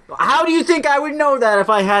dick? How do you think I would know that if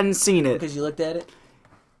I hadn't seen it? Because you looked at it?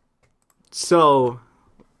 So,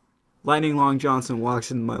 Lightning Long Johnson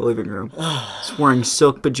walks into my living room. He's wearing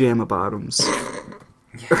silk pajama bottoms.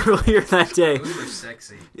 Earlier that day, Those were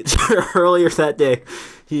sexy. earlier that day,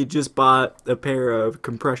 he just bought a pair of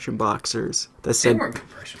compression boxers that They said weren't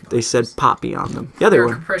compression. they said Poppy on them. Yeah, they They were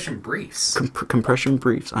were compression briefs. compression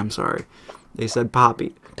briefs. I'm sorry, they said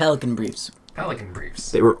Poppy. Pelican briefs. Pelican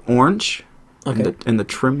briefs. They were orange, Okay. and the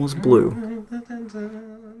trim was blue.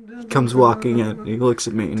 He comes walking in. He looks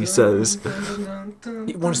at me and he says,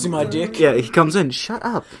 You want to see my dick? "Yeah." He comes in. Shut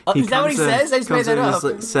up. Oh, is that what he comes in- says? I just made comes in that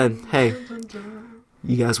and up. Said, "Hey,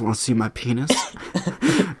 you guys want to see my penis?"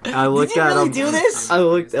 I looked Did you at really him. do this? I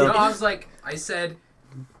looked No, at I was like, I said,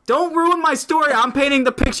 Don't ruin my story. I'm painting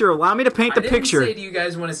the picture. Allow me to paint the I didn't picture. say, do you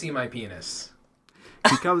guys want to see my penis?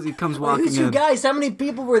 He comes walking Who's you in. guys? How many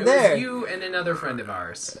people were It there? was you and another friend of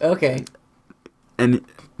ours. Okay. And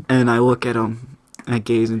I look at him. I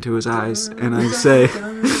gaze into his eyes and I say,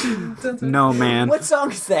 "No, man. What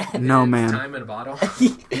song is that? No, man. Time in a bottle.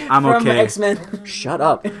 I'm From okay. X-Men. Shut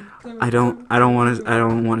up. I don't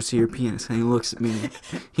want to see your penis." And he looks at me.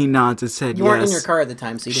 He nods and said, You "Yes." weren't in your car at the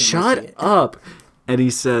time, so you didn't want to see Shut it. up. And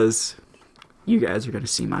he says, "You guys are going to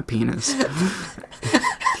see my penis."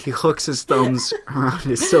 He hooks his thumbs around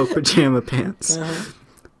his silk pajama pants.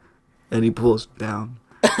 And he pulls it down.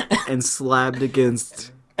 And slapped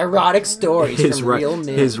against Erotic stories his from right real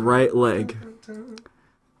men. his right leg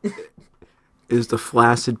is the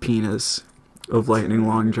flaccid penis of Lightning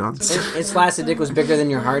Long Johnson. His flaccid dick was bigger than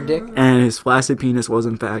your hard dick? And his flaccid penis was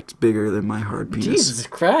in fact bigger than my hard penis. Jesus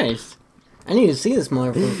Christ. I need to see this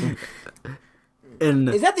motherfucker. And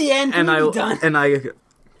Is that the end? and Can we be done?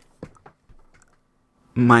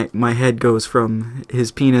 my head goes from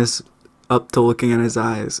his penis up to looking in his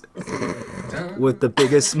eyes with the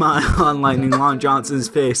biggest smile on Lightning Long Johnson's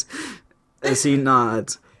face as he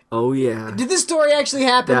nods. "Oh yeah, Did this story actually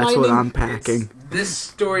happen, that's what Lightning? I'm packing." This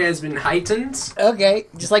story has been heightened. Okay,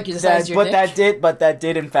 just like your size of your dick? But that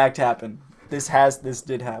did in fact happen. This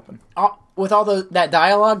did happen. With all that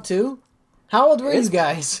dialogue, too? How old were you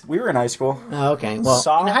guys? We were in high school. Oh, okay. Well,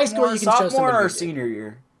 in high school, you can show sophomore somebody or your dick. senior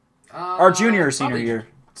year, or junior or senior Probably- year.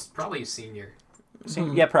 It's probably a senior.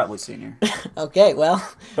 Yeah, probably senior. Okay, well.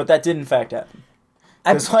 But that did in fact happen.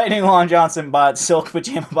 Because Lightning Long Johnson bought silk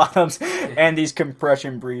pajama bottoms and these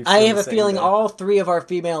compression briefs. I have a feeling all 3 of our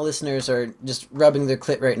female listeners are just rubbing their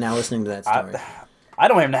clit right now listening to that story. I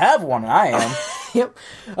don't even have one, and I am. Yep.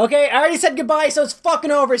 Okay, I already said goodbye, so it's fucking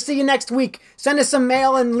over. See you next week. Send us some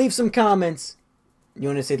mail and leave some comments. You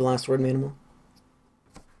want to say the last word, Manimal?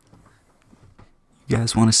 You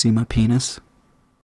guys want to see my penis?